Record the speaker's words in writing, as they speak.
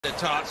the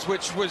tops,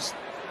 which was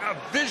a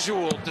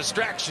visual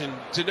distraction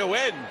to no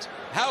end.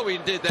 How he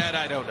did that,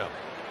 I don't know.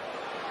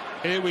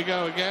 Here we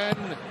go again.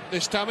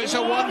 This time it's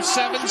a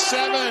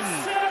 177.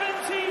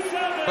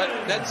 But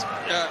that's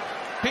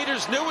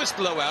Peter's newest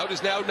blowout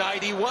is now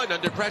 91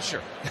 under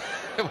pressure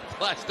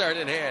with last start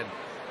in hand.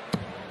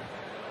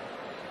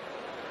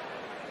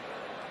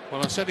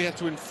 Well, I said he had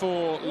to win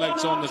 4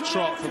 legs on the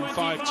trot from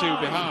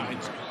 5-2 behind.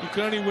 You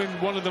can only win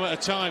one of them at a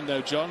time,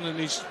 though, John, and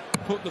he's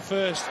put the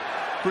first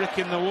brick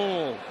in the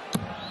wall.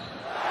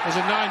 There's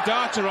a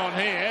 9-darter on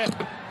here.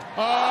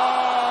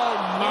 Oh,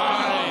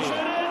 my!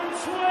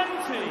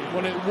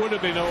 Well, it would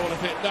have been all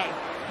if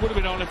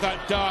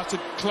that dart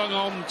had clung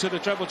on to the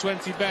treble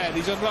 20 bed.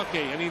 He's unlucky,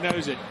 and he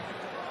knows it.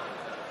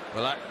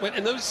 Well,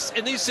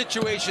 in these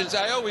situations,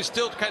 I always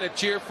still kind of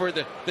cheer for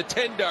the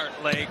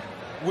 10-dart leg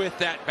with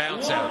that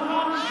bounce out.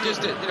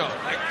 Just a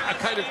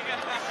kind of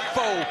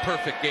faux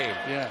perfect game.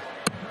 Yeah,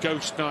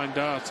 ghost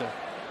 9-darter.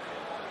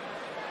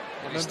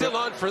 He's still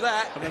on for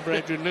that. I remember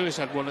Adrian Lewis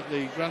had one at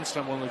the Grand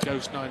Slam, one of the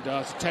ghost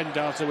 9-darter,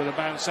 10-darter with a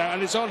bounce out,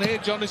 and it's on here,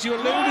 John, as you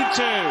alluded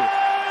to.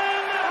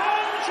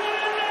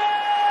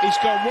 He's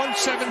got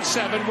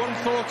 177,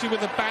 140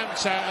 with a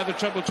bounce out of the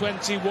treble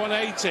 20,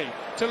 180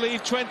 to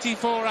leave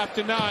 24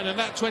 after 9, and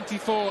that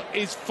 24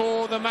 is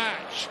for the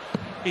match.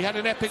 He had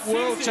an epic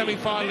world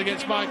semi-final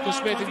against Michael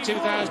Smith in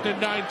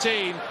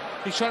 2019.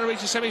 He's trying to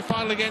reach a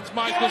semi-final against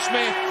Michael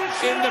Smith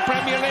in the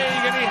Premier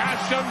League, and he has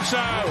done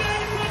so.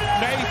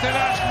 Nathan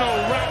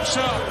Aspinall wraps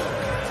up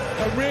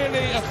a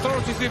really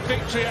authoritative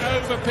victory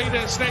over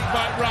Peter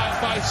Snakebite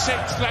Wright by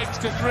 6 legs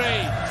to 3.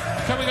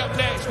 Coming up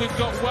next, we've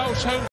got Welsh home